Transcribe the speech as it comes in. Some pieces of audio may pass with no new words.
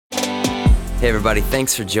Hey everybody,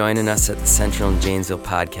 thanks for joining us at the Central and Janesville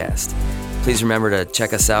podcast. Please remember to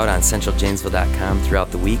check us out on centraljanesville.com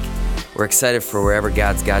throughout the week. We're excited for wherever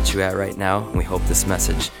God's got you at right now, and we hope this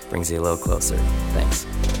message brings you a little closer. Thanks.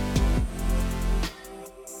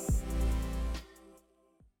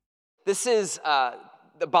 This is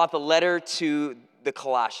about the letter to the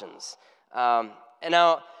Colossians. And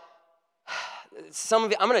now, some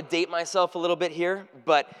of you, I'm going to date myself a little bit here,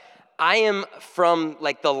 but I am from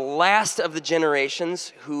like the last of the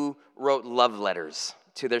generations who wrote love letters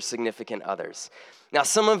to their significant others. Now,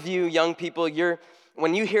 some of you young people,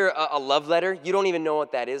 when you hear a love letter, you don't even know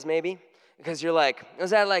what that is maybe, because you're like, is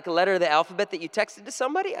that like a letter of the alphabet that you texted to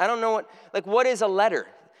somebody? I don't know what is a letter?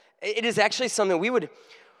 It is actually something we would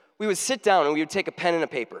sit down and we would take a pen and a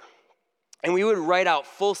paper and we would write out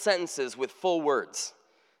full sentences with full words.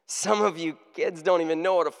 Some of you kids don't even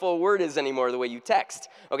know what a full word is anymore the way you text,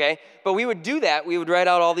 okay? But we would do that. We would write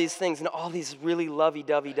out all these things and all these really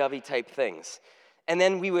lovey-dovey type things. And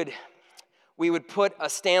then we would put a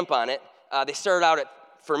stamp on it. They started out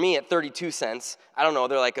for me at 32 cents. I don't know,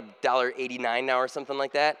 they're like $1.89 now or something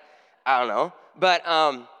like that. I don't know. But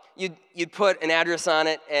you'd put an address on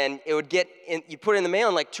it and it would you put it in the mail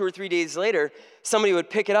and like 2 or 3 days later, somebody would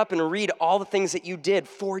pick it up and read all the things that you did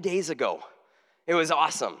 4 days ago. It was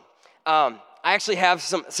awesome. I actually have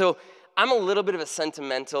so I'm a little bit of a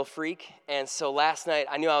sentimental freak, and so last night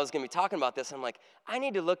I knew I was going to be talking about this. I'm like, I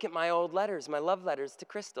need to look at my old letters, my love letters to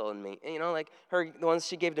Crystal and me, like the ones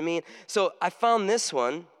she gave to me. So I found this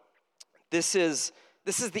one. This is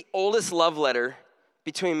the oldest love letter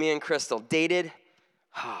between me and Crystal, dated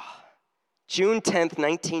June 10th,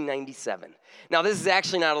 1997. Now, this is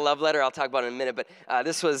actually not a love letter. I'll talk about it in a minute, but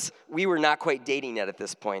we were not quite dating yet at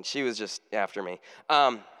this point. She was just after me.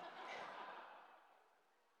 Did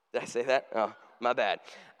I say that? Oh, my bad.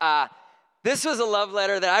 This was a love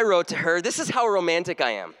letter that I wrote to her. This is how romantic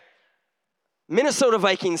I am. Minnesota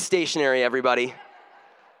Vikings stationery, everybody.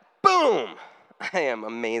 Boom! I am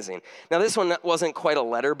amazing. Now, this one wasn't quite a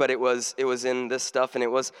letter, but it was in this stuff, and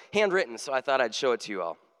it was handwritten, so I thought I'd show it to you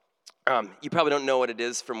all. You probably don't know what it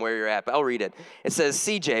is from where you're at, but I'll read it. It says,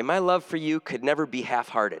 CJ, my love for you could never be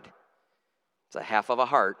half-hearted. It's a half of a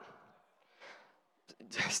heart.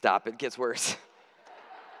 Stop, it gets worse.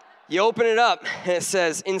 You open it up, and it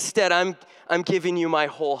says, instead, I'm giving you my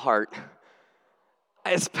whole heart.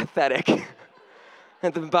 It's pathetic.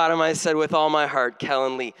 At the bottom, I said, with all my heart,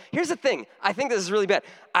 Kellen Lee. Here's the thing. I think this is really bad.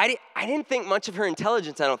 I didn't think much of her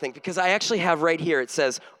intelligence, I don't think, because I actually have right here, it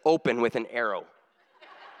says, open with an arrow.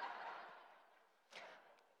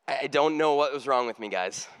 I don't know what was wrong with me,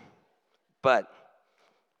 guys, but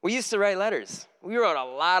we used to write letters. We wrote a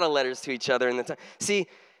lot of letters to each other in the time. See,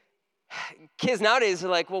 kids nowadays are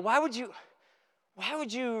like, well, why would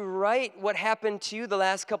you write what happened to you the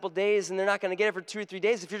last couple days and they're not going to get it for 2 or 3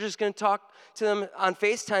 days if you're just going to talk to them on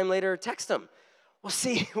FaceTime later or text them? Well,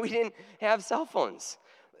 see, we didn't have cell phones.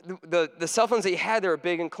 The cell phones that you had, they were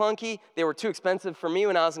big and clunky. They were too expensive for me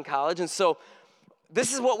when I was in college, and so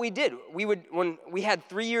this is what we did. When we had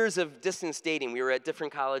 3 years of distance dating, we were at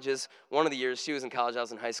different colleges. One of the years, she was in college, I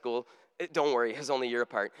was in high school. Don't worry, it was only a year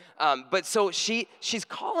apart. But so she's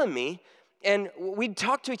calling me, and we'd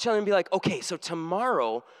talk to each other and be like, okay, so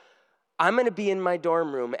tomorrow, I'm going to be in my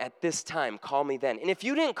dorm room at this time. Call me then. And if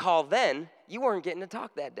you didn't call then, you weren't getting to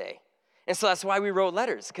talk that day. And so that's why we wrote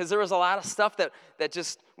letters, because there was a lot of stuff that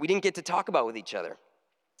just we didn't get to talk about with each other.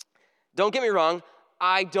 Don't get me wrong.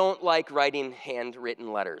 I don't like writing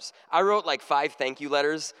handwritten letters. I wrote like 5 thank you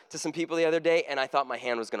letters to some people the other day, and I thought my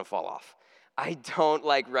hand was going to fall off. I don't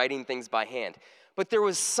like writing things by hand. But there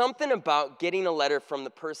was something about getting a letter from the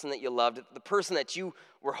person that you loved, the person that you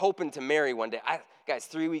were hoping to marry one day. Guys,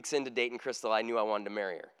 3 weeks into dating Crystal, I knew I wanted to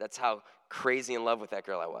marry her. That's how crazy in love with that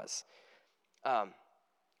girl I was.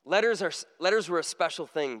 Letters were a special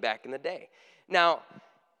thing back in the day. Now,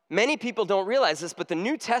 many people don't realize this, but the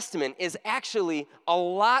New Testament is actually, a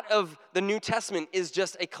lot of the New Testament is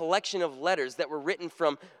just a collection of letters that were written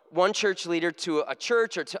from one church leader to a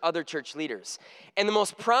church or to other church leaders. And the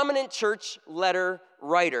most prominent church letter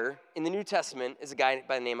writer in the New Testament is a guy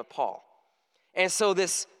by the name of Paul. And so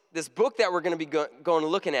this book that we're going to be going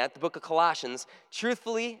looking at, the book of Colossians,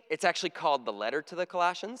 truthfully, it's actually called the letter to the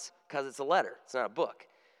Colossians because it's a letter. It's not a book.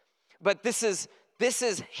 But this is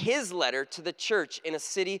his letter to the church in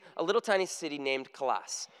a little tiny city named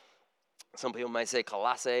Colossae. Some people might say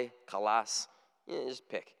Colossae, Colossus. Just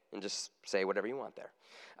pick and just say whatever you want there.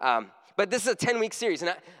 But this is a 10-week series,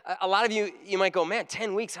 and a lot of you might go, man,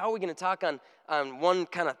 10 weeks, how are we going to talk on one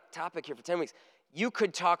kind of topic here for 10 weeks? You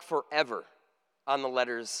could talk forever on the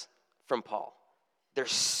letters from Paul. They're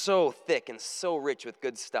so thick and so rich with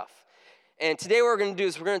good stuff. And today what we're going to do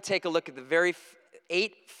is we're going to take a look at the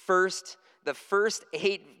first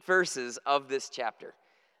 8 verses of this chapter.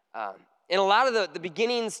 In a lot of the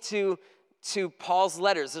beginnings to Paul's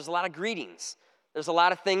letters, there's a lot of greetings. There's a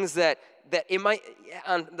lot of things that it might,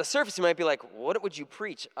 on the surface, you might be like, what would you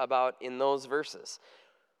preach about in those verses?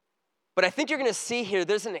 But I think you're going to see here,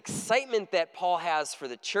 there's an excitement that Paul has for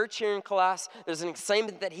the church here in Colossae. There's an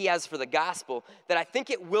excitement that he has for the gospel that I think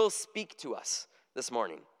it will speak to us this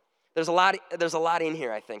morning. There's a lot in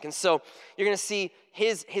here, I think. And so you're going to see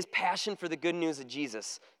his passion for the good news of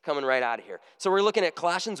Jesus coming right out of here. So we're looking at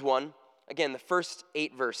Colossians 1, again, the first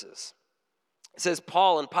 8 verses. It says,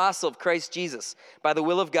 Paul, an apostle of Christ Jesus, by the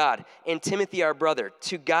will of God, and Timothy, our brother,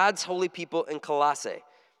 to God's holy people in Colossae,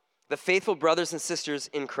 the faithful brothers and sisters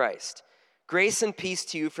in Christ. Grace and peace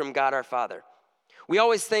to you from God our Father. We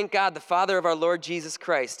always thank God, the Father of our Lord Jesus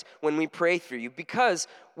Christ, when we pray through you, because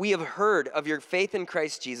we have heard of your faith in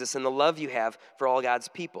Christ Jesus and the love you have for all God's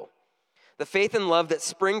people. The faith and love that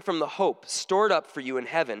spring from the hope stored up for you in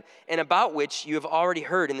heaven, and about which you have already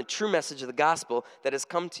heard in the true message of the gospel that has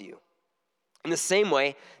come to you. In the same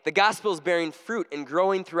way, the gospel is bearing fruit and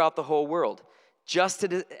growing throughout the whole world, just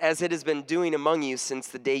as it has been doing among you since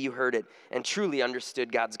the day you heard it and truly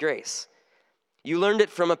understood God's grace. You learned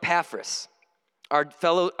it from Epaphras,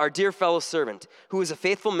 our dear fellow servant, who is a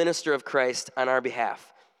faithful minister of Christ on our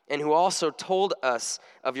behalf, and who also told us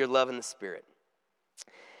of your love in the Spirit.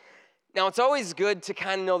 Now, it's always good to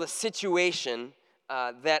kind of know the situation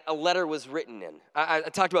that a letter was written in. I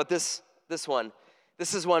talked about this one.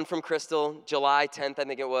 This is one from Crystal, July 10th, I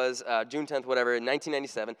think it was, June 10th, whatever, in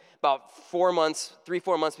 1997, about 4 months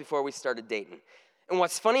before we started dating. And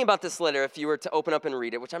what's funny about this letter, if you were to open up and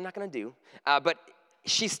read it, which I'm not going to do, but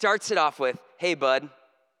she starts it off with, hey, bud.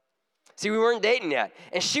 See, we weren't dating yet.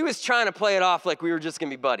 And she was trying to play it off like we were just going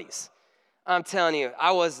to be buddies. I'm telling you,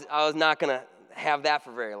 I was not going to have that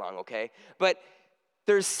for very long, okay? But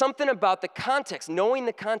there's something about the context, knowing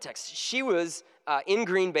the context. She was in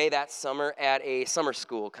Green Bay that summer at a summer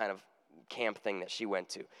school kind of camp thing that she went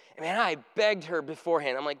to. And man, I begged her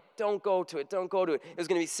beforehand. I'm like, don't go to it. It was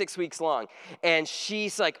going to be 6 weeks long. And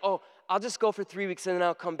she's like, oh, I'll just go for 3 weeks and then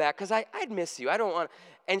I'll come back because I'd miss you. I don't want to.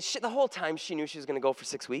 And the whole time she knew she was going to go for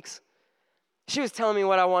 6 weeks. She was telling me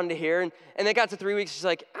what I wanted to hear. And they got to 3 weeks. She's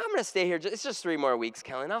like, I'm going to stay here. It's just 3 more weeks,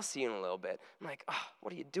 Kellen. I'll see you in a little bit. I'm like, oh,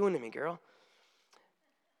 what are you doing to me, girl?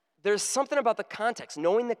 There's something about the context,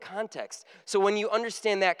 knowing the context. So when you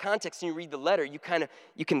understand that context and you read the letter, you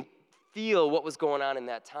can feel what was going on in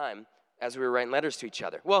that time as we were writing letters to each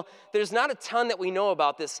other. Well, there's not a ton that we know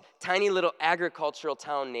about this tiny little agricultural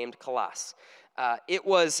town named Colossae. It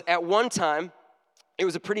was, at one time, it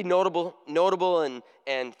was a pretty notable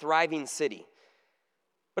and thriving city.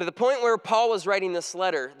 But at the point where Paul was writing this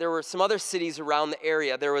letter, there were some other cities around the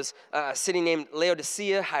area. There was a city named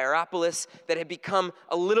Laodicea, Hierapolis, that had become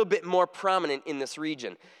a little bit more prominent in this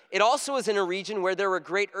region. It also was in a region where there were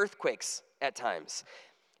great earthquakes at times.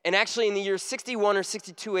 And actually in the year 61 or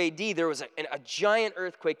 62 AD, there was a giant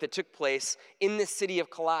earthquake that took place in this city of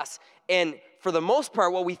Colossae. And for the most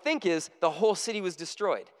part, what we think is the whole city was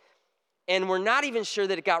destroyed. And we're not even sure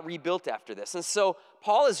that it got rebuilt after this. And so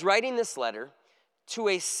Paul is writing this letter to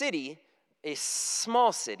a city, a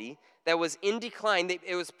small city, that was in decline.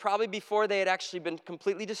 It was probably before they had actually been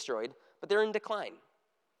completely destroyed, but they're in decline.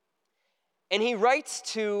 And he writes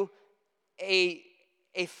to a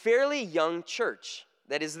fairly young church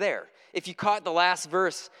that is there. If you caught the last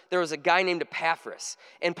verse, there was a guy named Epaphras.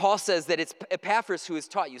 And Paul says that it's Epaphras who has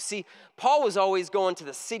taught you. See, Paul was always going to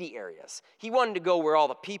the city areas. He wanted to go where all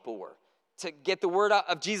the people were, to get the word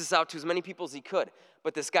of Jesus out to as many people as he could.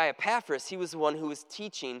 But this guy Epaphras, he was the one who was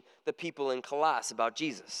teaching the people in Colossae about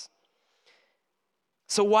Jesus.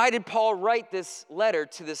 So why did Paul write this letter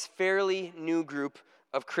to this fairly new group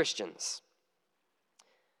of Christians?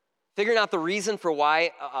 Figuring out the reason for why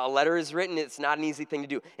a letter is written, it's not an easy thing to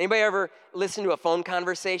do. Anybody ever listen to a phone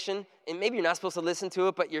conversation? And maybe you're not supposed to listen to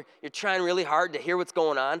it, but you're trying really hard to hear what's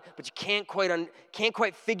going on, but you can't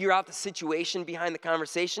quite figure out the situation behind the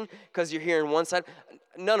conversation because you're hearing one side.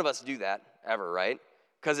 None of us do that ever, right?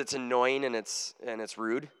 Because it's annoying and it's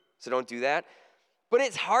rude, so don't do that. But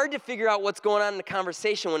it's hard to figure out what's going on in the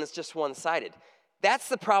conversation when it's just one-sided. That's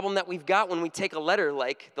the problem that we've got when we take a letter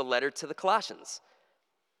like the letter to the Colossians.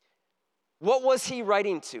 What was he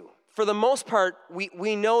writing to? For the most part,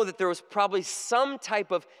 we know that there was probably some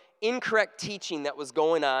type of incorrect teaching that was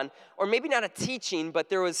going on, or maybe not a teaching, but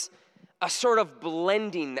there was a sort of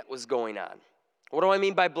blending that was going on. What do I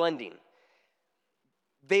mean by blending?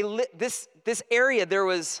 This area, there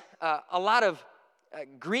was a lot of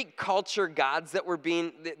Greek culture gods that were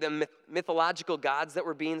being, the mythological gods that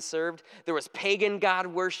were being served. There was pagan god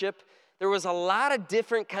worship. There was a lot of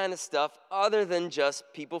different kind of stuff other than just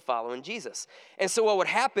people following Jesus. And so what would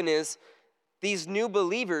happen is these new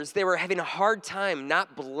believers, they were having a hard time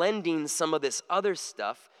not blending some of this other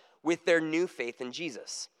stuff with their new faith in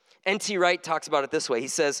Jesus. N.T. Wright talks about it this way. He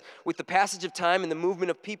says, with the passage of time and the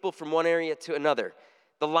movement of people from one area to another,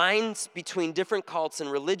 the lines between different cults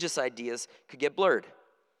and religious ideas could get blurred.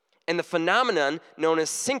 And the phenomenon known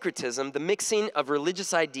as syncretism, the mixing of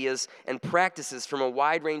religious ideas and practices from a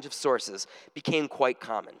wide range of sources, became quite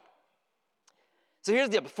common. So here's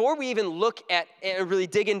the deal. Before we even look at and really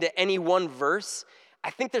dig into any one verse,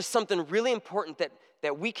 I think there's something really important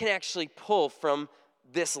that we can actually pull from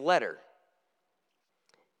this letter.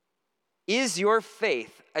 Is your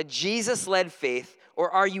faith a Jesus-led faith,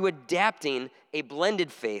 or are you adapting a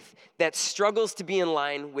blended faith that struggles to be in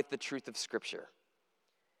line with the truth of Scripture?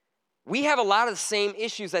 We have a lot of the same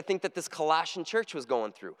issues, I think, that this Colossian church was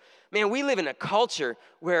going through. Man, we live in a culture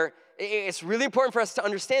where it's really important for us to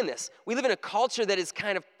understand this. We live in a culture that is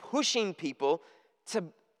kind of pushing people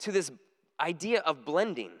to this idea of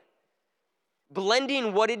blending.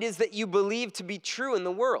 Blending what it is that you believe to be true in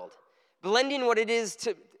the world. Blending what it is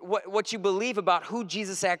to what you believe about who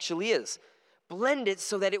Jesus actually is. Blend it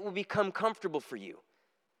so that it will become comfortable for you.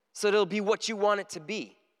 So it'll be what you want it to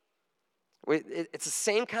be. It's the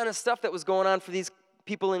same kind of stuff that was going on for these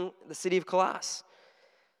people in the city of Colossus.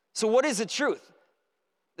 So what is the truth?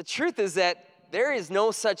 The truth is that there is no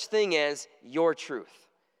such thing as your truth.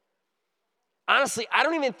 Honestly, I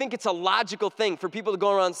don't even think it's a logical thing for people to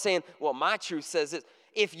go around saying, well, my truth says this.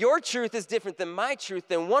 If your truth is different than my truth,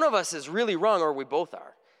 then one of us is really wrong or we both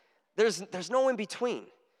are. There's no in between.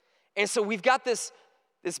 And so we've got this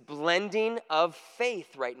blending of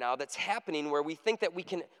faith right now that's happening where we think that we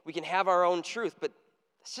can have our own truth, but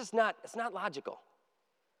it's not logical.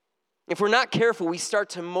 If we're not careful, we start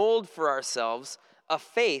to mold for ourselves a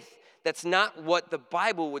faith that's not what the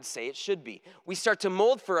Bible would say it should be. We start to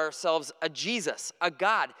mold for ourselves a Jesus, a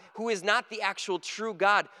God, who is not the actual true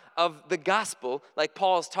God of the gospel, like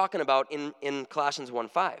Paul is talking about in Colossians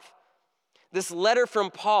 1:5. This letter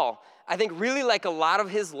from Paul, I think really like a lot of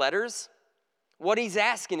his letters, what he's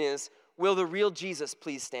asking is, will the real Jesus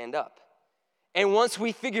please stand up? And once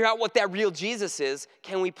we figure out what that real Jesus is,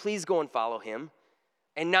 can we please go and follow him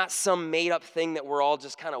and not some made-up thing that we're all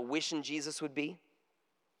just kind of wishing Jesus would be?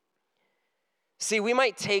 See, we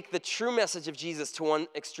might take the true message of Jesus to one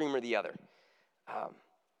extreme or the other.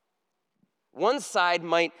 One side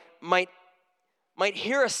might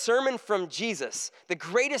hear a sermon from Jesus, the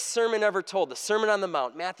greatest sermon ever told, the Sermon on the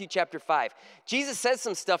Mount, Matthew chapter 5. Jesus says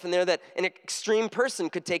some stuff in there that an extreme person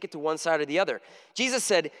could take it to one side or the other. Jesus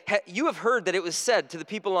said, you have heard that it was said to the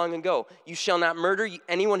people long ago, you shall not murder.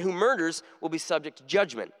 Anyone who murders will be subject to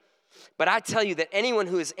judgment. But I tell you that anyone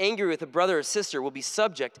who is angry with a brother or sister will be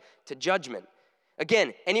subject to judgment.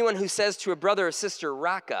 Again, anyone who says to a brother or sister,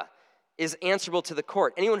 Raka, is answerable to the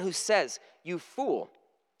court. Anyone who says, you fool,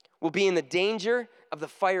 will be in the danger of the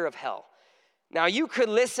fire of hell. Now, you could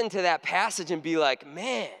listen to that passage and be like,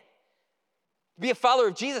 man, to be a follower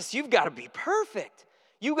of Jesus, you've got to be perfect.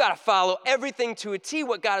 You got to follow everything to a T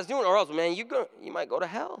what God is doing, or else, man, you might go to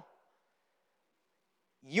hell.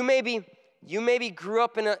 You maybe grew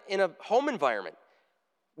up in a home environment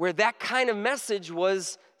where that kind of message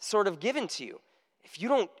was sort of given to you. If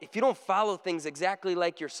you don't follow things exactly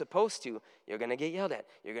like you're supposed to, you're going to get yelled at.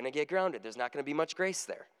 You're going to get grounded. There's not going to be much grace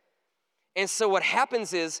there. And so what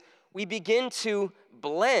happens is we begin to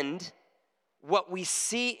blend what we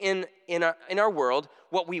see in our world,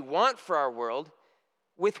 what we want for our world,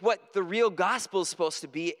 with what the real gospel is supposed to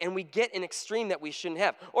be, and we get an extreme that we shouldn't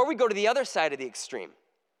have. Or we go to the other side of the extreme.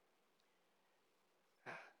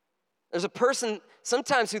 There's a person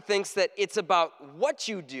sometimes who thinks that it's about what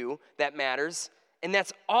you do that matters, and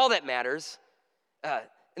that's all that matters. And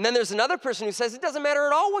then there's another person who says it doesn't matter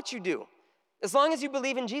at all what you do. As long as you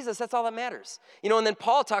believe in Jesus, that's all that matters. And then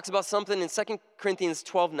Paul talks about something in 2 Corinthians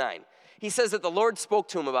 12:9. He says that the Lord spoke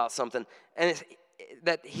to him about something, and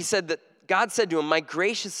that he said that God said to him, my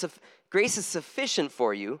grace is sufficient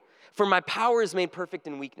for you, for my power is made perfect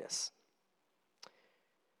in weakness.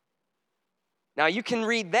 Now you can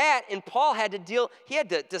read that, and Paul had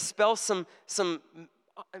to dispel some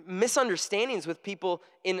misunderstandings with people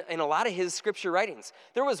in a lot of his scripture writings.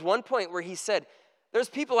 There was one point where he said, there's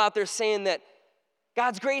people out there saying that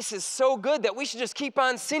God's grace is so good that we should just keep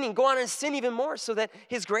on sinning, go on and sin even more so that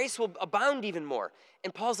his grace will abound even more.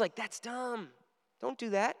 And Paul's like, that's dumb. Don't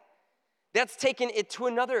do that. That's taking it to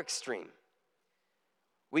another extreme.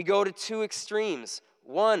 We go to two extremes.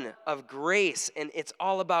 one of grace, and it's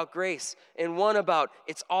all about grace, and one about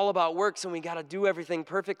it's all about works, and we got to do everything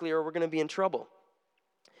perfectly or we're going to be in trouble.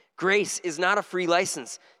 Grace is not a free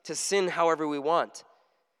license to sin however we want.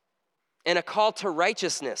 And a call to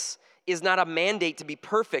righteousness is not a mandate to be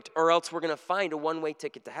perfect, or else we're going to find a one-way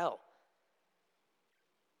ticket to hell.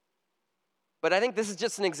 But I think this is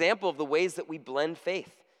just an example of the ways that we blend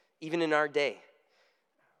faith, even in our day.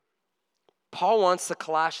 Paul wants the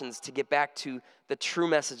Colossians to get back to the true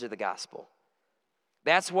message of the gospel.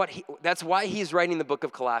 That's why he's writing the book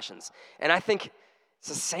of Colossians. And I think it's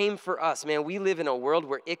the same for us. Man, we live in a world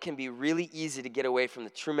where it can be really easy to get away from the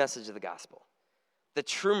true message of the gospel. The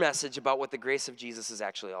true message about what the grace of Jesus is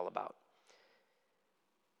actually all about.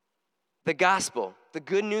 The gospel, the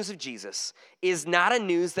good news of Jesus, is not a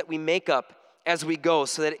news that we make up as we go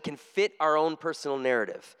so that it can fit our own personal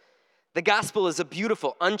narrative. The gospel is a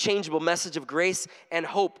beautiful, unchangeable message of grace and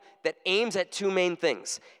hope that aims at two main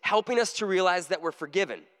things: helping us to realize that we're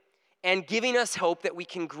forgiven and giving us hope that we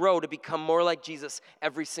can grow to become more like Jesus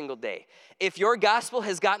every single day. If your gospel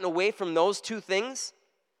has gotten away from those two things,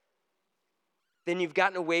 then you've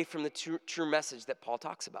gotten away from the true message that Paul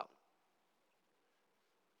talks about.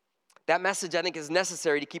 That message, I think, is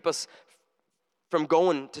necessary to keep us from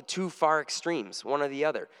going to too far extremes, one or the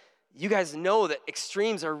other. You guys know that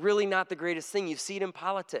extremes are really not the greatest thing. You see it in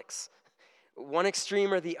politics. One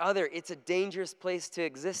extreme or the other, it's a dangerous place to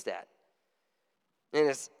exist at. And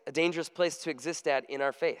it's a dangerous place to exist at in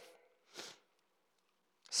our faith.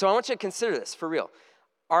 So I want you to consider this for real.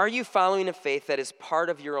 Are you following a faith that is part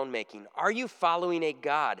of your own making? Are you following a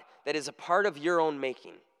God that is a part of your own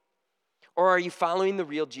making? Or are you following the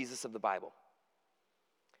real Jesus of the Bible?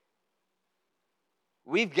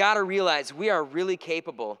 We've got to realize we are really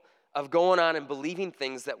capable of going on and believing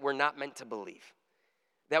things that we're not meant to believe.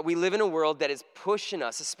 That we live in a world that is pushing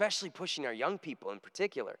us, especially pushing our young people in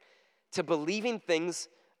particular, to believing things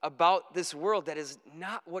about this world that is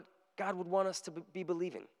not what God would want us to be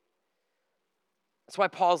believing. That's why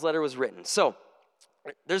Paul's letter was written. So,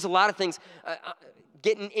 there's a lot of things.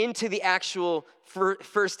 Getting into the actual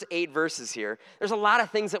first 8 verses here, there's a lot of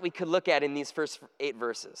things that we could look at in these first 8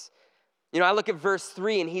 verses. You know, I look at verse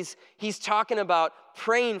 3, and he's talking about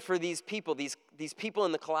praying for these people, these people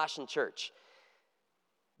in the Colossian church.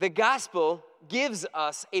 The gospel gives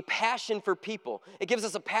us a passion for people. It gives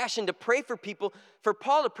us a passion to pray for people. For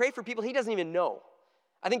Paul to pray for people he doesn't even know.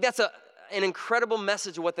 I think that's an incredible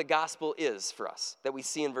message of what the gospel is for us that we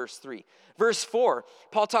see in verse 3. Verse 4,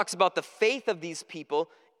 Paul talks about the faith of these people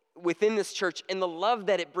within this church and the love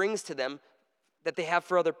that it brings to them that they have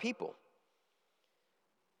for other people.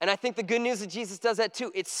 And I think the good news of Jesus does that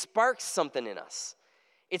too. It sparks something in us.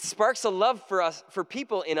 It sparks a love for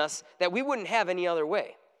people in us that we wouldn't have any other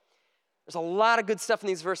way. There's a lot of good stuff in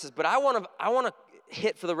these verses, but I want to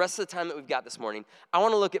hit for the rest of the time that we've got this morning. I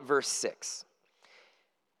want to look at verse 6.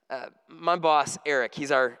 My boss, Eric,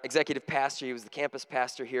 he's our executive pastor. He was the campus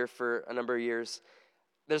pastor here for a number of years.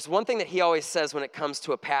 There's one thing that he always says when it comes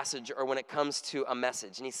to a passage or when it comes to a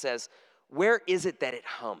message, and he says, where is it that it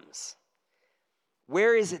hums?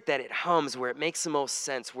 Where is it that it hums, where it makes the most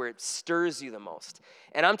sense, where it stirs you the most?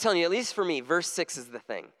 And I'm telling you, at least for me, verse 6 is the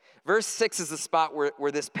thing. Verse 6 is the spot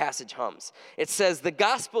where this passage hums. It says, the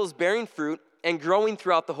gospel is bearing fruit and growing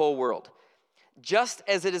throughout the whole world, just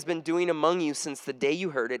as it has been doing among you since the day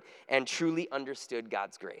you heard it and truly understood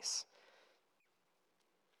God's grace.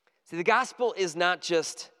 See, the gospel is not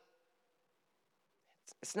just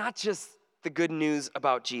the good news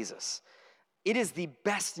about Jesus. It is the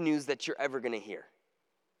best news that you're ever going to hear.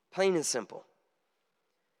 Plain and simple.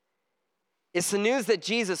 It's the news that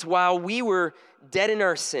Jesus, while we were dead in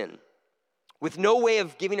our sin, with no way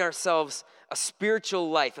of giving ourselves a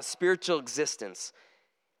spiritual life, a spiritual existence,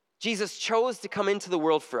 Jesus chose to come into the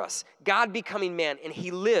world for us, God becoming man, and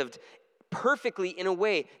he lived perfectly in a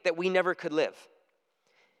way that we never could live.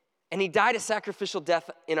 And he died a sacrificial death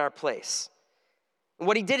in our place. And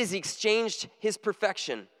what he did is he exchanged his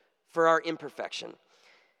perfection for our imperfection.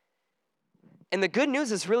 And the good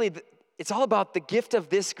news is really, it's all about the gift of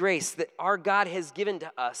this grace that our God has given to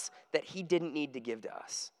us that he didn't need to give to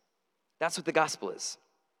us. That's what the gospel is.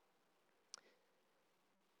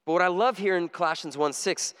 But what I love here in Colossians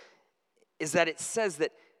 1:6 is that it says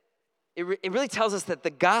that it really tells us that the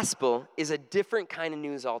gospel is a different kind of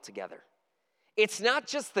news altogether. It's not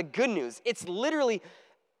just the good news. It's literally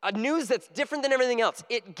a news that's different than everything else.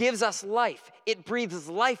 It gives us life. It breathes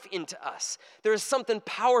life into us. There is something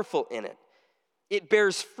powerful in it. It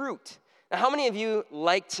bears fruit. Now, how many of you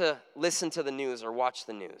like to listen to the news or watch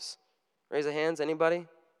the news? Raise your hands, anybody?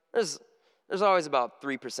 There's always about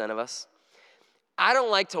 3% of us. I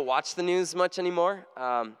don't like to watch the news much anymore.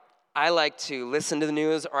 I like to listen to the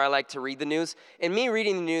news or I like to read the news. And me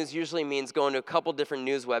reading the news usually means going to a couple different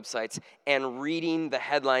news websites and reading the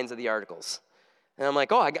headlines of the articles. And I'm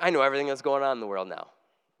like, oh, I know everything that's going on in the world now.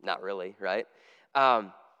 Not really, right?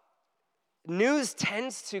 News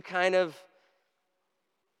tends to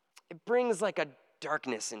it brings like a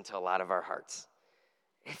darkness into a lot of our hearts.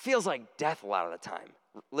 It feels like death a lot of the time,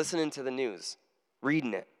 listening to the news,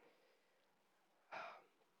 reading it.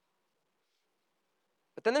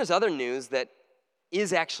 But then there's other news that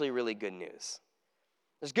is actually really good news.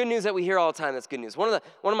 There's good news that we hear all the time that's good news. One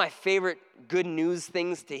of my favorite good news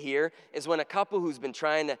things to hear is when a couple who's been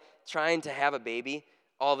trying to have a baby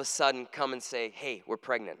all of a sudden come and say, hey, we're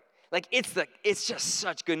pregnant. Like, it's just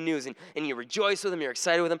such good news, and you rejoice with them, you're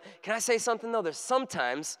excited with them. Can I say something, though? There's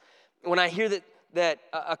sometimes when I hear that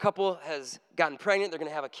a couple has gotten pregnant, they're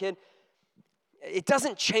going to have a kid, it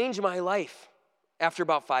doesn't change my life after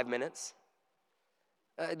about 5 minutes.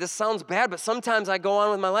 This sounds bad, but sometimes I go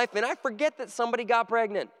on with my life, and I forget that somebody got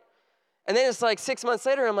pregnant. And then it's like 6 months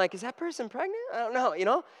later, I'm like, is that person pregnant? I don't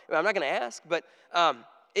know, I'm not going to ask, but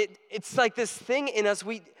it's like this thing in us,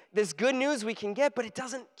 this good news we can get, but it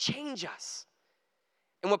doesn't change us.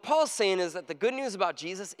 And what Paul's saying is that the good news about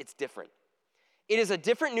Jesus, it's different. It is a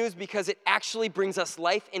different news because it actually brings us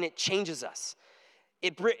life and it changes us.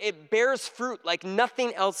 It bears fruit like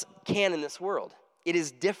nothing else can in this world. It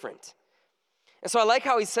is different. And so I like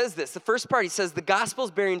how he says this. The first part, he says, the gospel's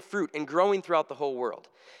bearing fruit and growing throughout the whole world.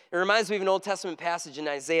 It reminds me of an Old Testament passage in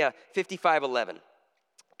Isaiah 55:11.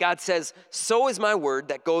 God says, so is my word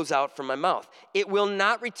that goes out from my mouth. It will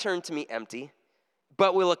not return to me empty,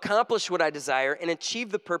 but will accomplish what I desire and achieve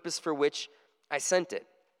the purpose for which I sent it.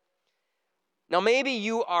 Now, maybe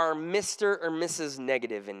you are Mr. or Mrs.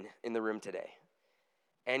 Negative in the room today.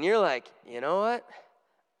 And you're like, you know what?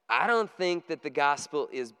 I don't think that the gospel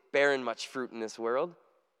is bearing much fruit in this world.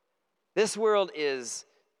 This world is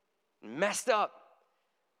messed up.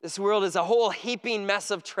 This world is a whole heaping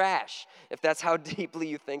mess of trash. If that's how deeply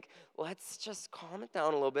you think, let's just calm it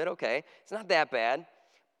down a little bit. Okay, it's not that bad.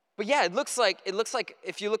 But yeah, it looks like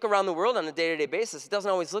if you look around the world on a day-to-day basis, it doesn't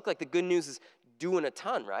always look like the good news is doing a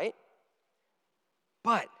ton, right?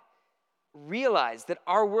 But realize that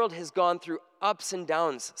our world has gone through ups and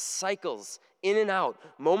downs, cycles, in and out,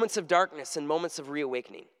 moments of darkness and moments of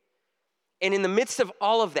reawakening. And in the midst of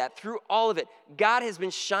all of that, through all of it, God has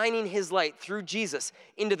been shining his light through Jesus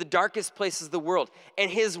into the darkest places of the world. And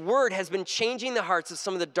his word has been changing the hearts of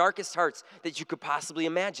some of the darkest hearts that you could possibly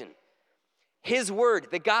imagine. His word,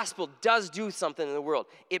 the gospel, does do something in the world.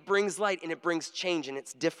 It brings light and it brings change and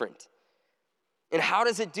it's different. And how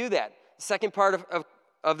does it do that? The second part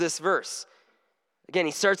of this verse. Again,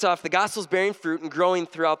 he starts off, the gospel's bearing fruit and growing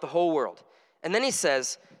throughout the whole world. And then he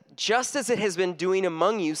says, just as it has been doing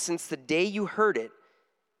among you since the day you heard it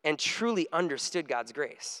and truly understood God's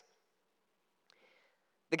grace.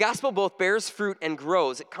 The gospel both bears fruit and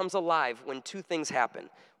grows. It comes alive when two things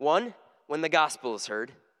happen. One, when the gospel is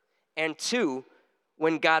heard. And two,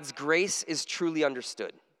 when God's grace is truly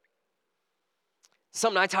understood.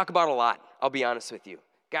 Something I talk about a lot, I'll be honest with you.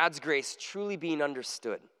 God's grace truly being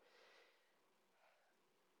understood.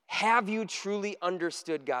 Have you truly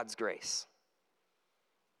understood God's grace?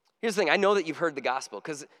 Here's the thing, I know that you've heard the gospel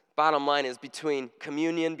because bottom line is between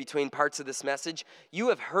communion, between parts of this message, you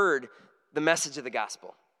have heard the message of the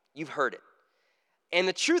gospel. You've heard it. And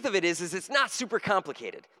the truth of it is it's not super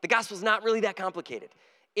complicated. The gospel's not really that complicated.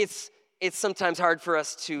 It's sometimes hard for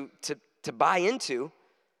us to buy into.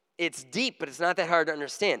 It's deep, but it's not that hard to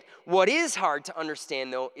understand. What is hard to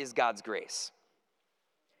understand, though, is God's grace.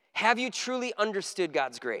 Have you truly understood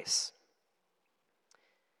God's grace?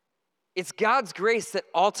 It's God's grace that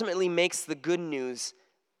ultimately makes the good news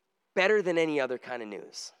better than any other kind of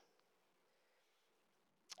news.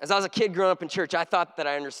 As I was a kid growing up in church, I thought that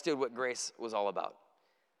I understood what grace was all about.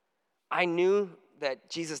 I knew that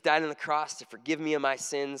Jesus died on the cross to forgive me of my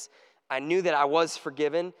sins. I knew that I was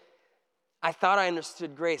forgiven. I thought I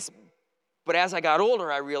understood grace. But as I got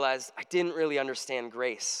older, I realized I didn't really understand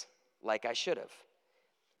grace like I should have.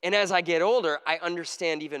 And as I get older, I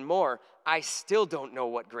understand even more. I still don't know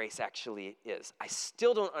what grace actually is. I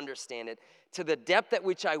still don't understand it to the depth at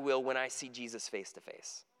which I will when I see Jesus face to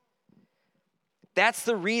face. That's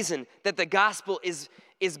the reason that the gospel is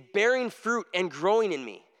bearing fruit and growing in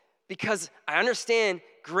me. Because I understand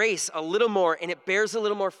grace a little more and it bears a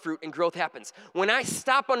little more fruit and growth happens. When I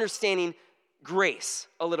stop understanding grace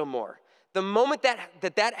a little more, the moment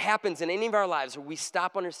that happens in any of our lives where we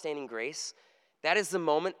stop understanding grace, that is the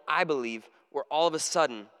moment, I believe, where all of a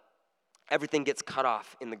sudden everything gets cut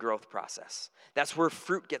off in the growth process. That's where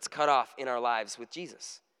fruit gets cut off in our lives with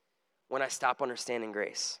Jesus, when I stop understanding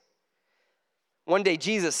grace. One day,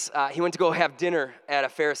 Jesus, he went to go have dinner at a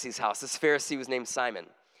Pharisee's house. This Pharisee was named Simon.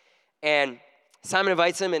 And Simon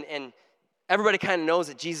invites him, and everybody kind of knows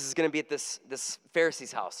that Jesus is going to be at this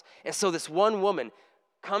Pharisee's house. And so this one woman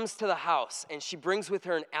comes to the house, and she brings with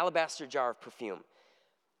her an alabaster jar of perfume.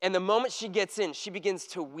 And the moment she gets in, she begins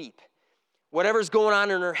to weep. Whatever's going on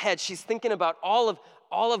in her head, she's thinking about all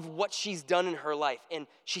of what she's done in her life. And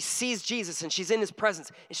she sees Jesus, and she's in his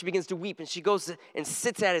presence, and she begins to weep. And she goes and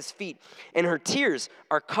sits at his feet. And her tears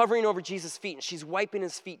are covering over Jesus' feet, and she's wiping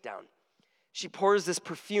his feet down. She pours this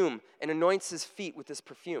perfume and anoints his feet with this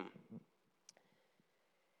perfume.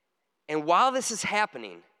 And while this is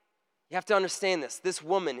happening, you have to understand this. This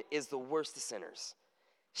woman is the worst of sinners.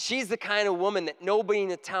 She's the kind of woman that nobody in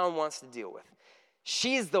the town wants to deal with.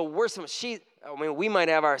 She's the worst of them. We might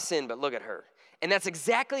have our sin, but look at her. And that's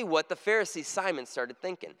exactly what the Pharisee Simon started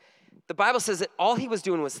thinking. The Bible says that all he was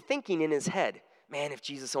doing was thinking in his head, man, if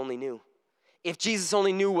Jesus only knew. If Jesus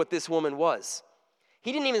only knew what this woman was.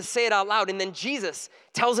 He didn't even say it out loud. And then Jesus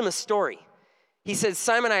tells him a story. He says,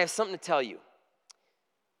 Simon, I have something to tell you.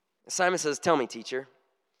 And Simon says, tell me, teacher.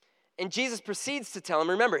 And Jesus proceeds to tell him,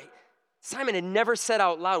 remember, Simon had never said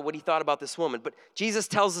out loud what he thought about this woman, but Jesus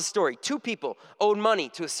tells the story. 2 people owed money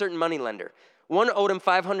to a certain moneylender. One owed him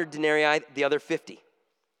 500 denarii, the other 50.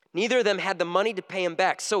 Neither of them had the money to pay him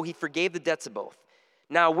back, so he forgave the debts of both.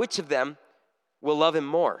 Now, which of them will love him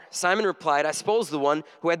more? Simon replied, I suppose the one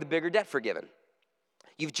who had the bigger debt forgiven.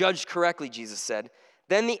 You've judged correctly, Jesus said.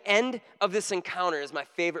 Then the end of this encounter is my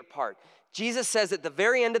favorite part. Jesus says at the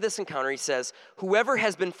very end of this encounter, he says, whoever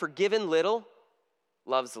has been forgiven little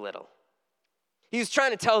loves little. He was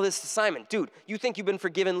trying to tell this to Simon. Dude, you think you've been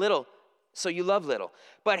forgiven little, so you love little.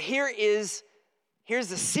 But here's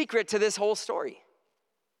the secret to this whole story.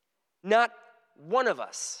 Not one of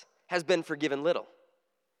us has been forgiven little.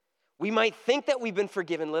 We might think that we've been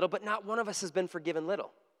forgiven little, but not one of us has been forgiven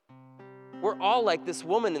little. We're all like this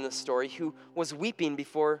woman in the story who was weeping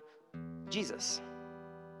before Jesus.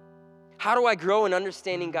 How do I grow in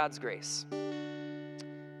understanding God's grace?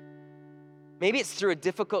 Maybe it's through a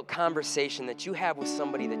difficult conversation that you have with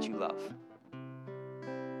somebody that you love.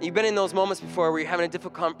 You've been in those moments before where you're having a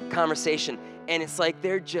difficult conversation and it's like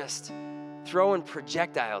they're just throwing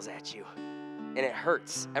projectiles at you and it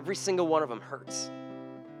hurts. Every single one of them hurts.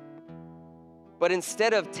 But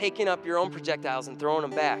instead of taking up your own projectiles and throwing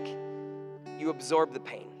them back, you absorb the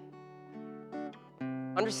pain.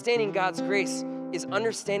 Understanding God's grace is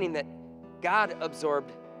understanding that God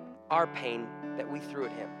absorbed our pain that we threw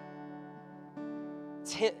at him.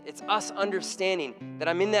 It's us understanding that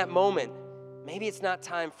I'm in that moment. Maybe it's not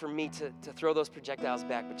time for me to throw those projectiles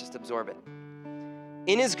back, but just absorb it.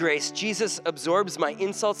 In his grace, Jesus absorbs my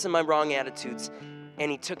insults and my wrong attitudes, and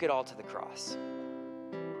he took it all to the cross.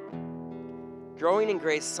 Growing in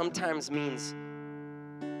grace sometimes means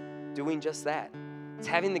doing just that. It's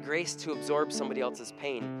having the grace to absorb somebody else's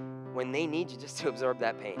pain when they need you just to absorb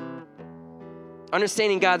that pain.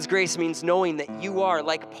 Understanding God's grace means knowing that you are,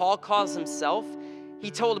 like Paul calls himself, he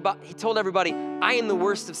told everybody, I am the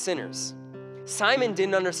worst of sinners. Simon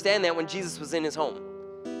didn't understand that when Jesus was in his home,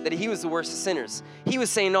 that he was the worst of sinners. He was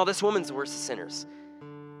saying, no, this woman's the worst of sinners.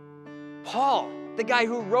 Paul, the guy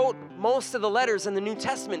who wrote most of the letters in the New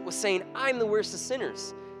Testament, was saying, I'm the worst of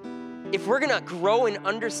sinners. If we're going to grow in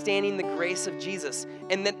understanding the grace of Jesus,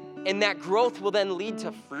 and that growth will then lead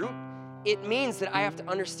to fruit, it means that I have to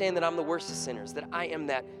understand that I'm the worst of sinners, that I am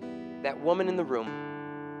that woman in the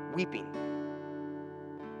room weeping.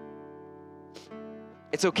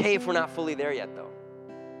 It's okay if we're not fully there yet, though.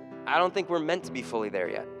 I don't think we're meant to be fully there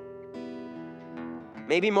yet.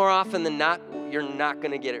 Maybe more often than not, you're not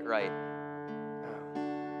going to get it right.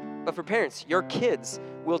 But for parents, your kids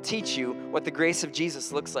will teach you what the grace of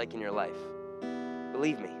Jesus looks like in your life.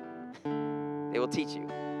 Believe me, they will teach you.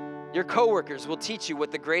 Your coworkers will teach you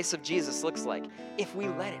what the grace of Jesus looks like if we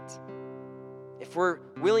let it. If we're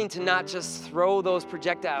willing to not just throw those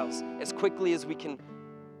projectiles as quickly as we can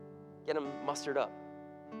get them mustered up.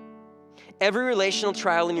 Every relational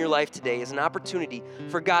trial in your life today is an opportunity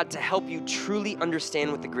for God to help you truly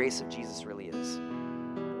understand what the grace of Jesus really is.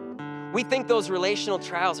 We think those relational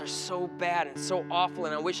trials are so bad and so awful,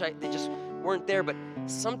 and I wish they just weren't there, but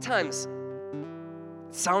sometimes,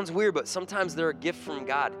 it sounds weird, but sometimes they're a gift from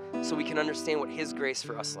God so we can understand what his grace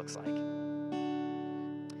for us looks like.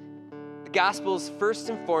 The gospel is first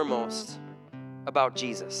and foremost about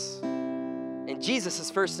Jesus. And Jesus is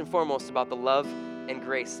first and foremost about the love and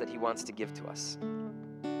grace that he wants to give to us.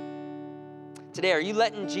 Today, are you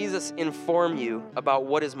letting Jesus inform you about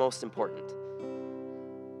what is most important?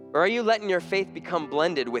 Or are you letting your faith become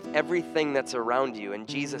blended with everything that's around you and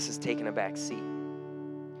Jesus is taking a back seat?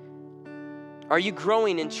 Are you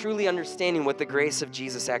growing in truly understanding what the grace of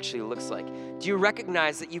Jesus actually looks like? Do you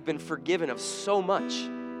recognize that you've been forgiven of so much?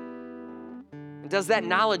 And does that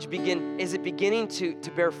knowledge is it beginning to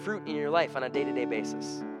bear fruit in your life on a day-to-day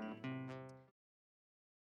basis?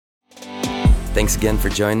 Thanks again for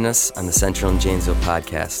joining us on the Central and Janesville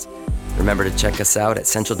podcast. Remember to check us out at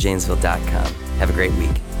centraljanesville.com. Have a great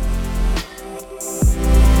week.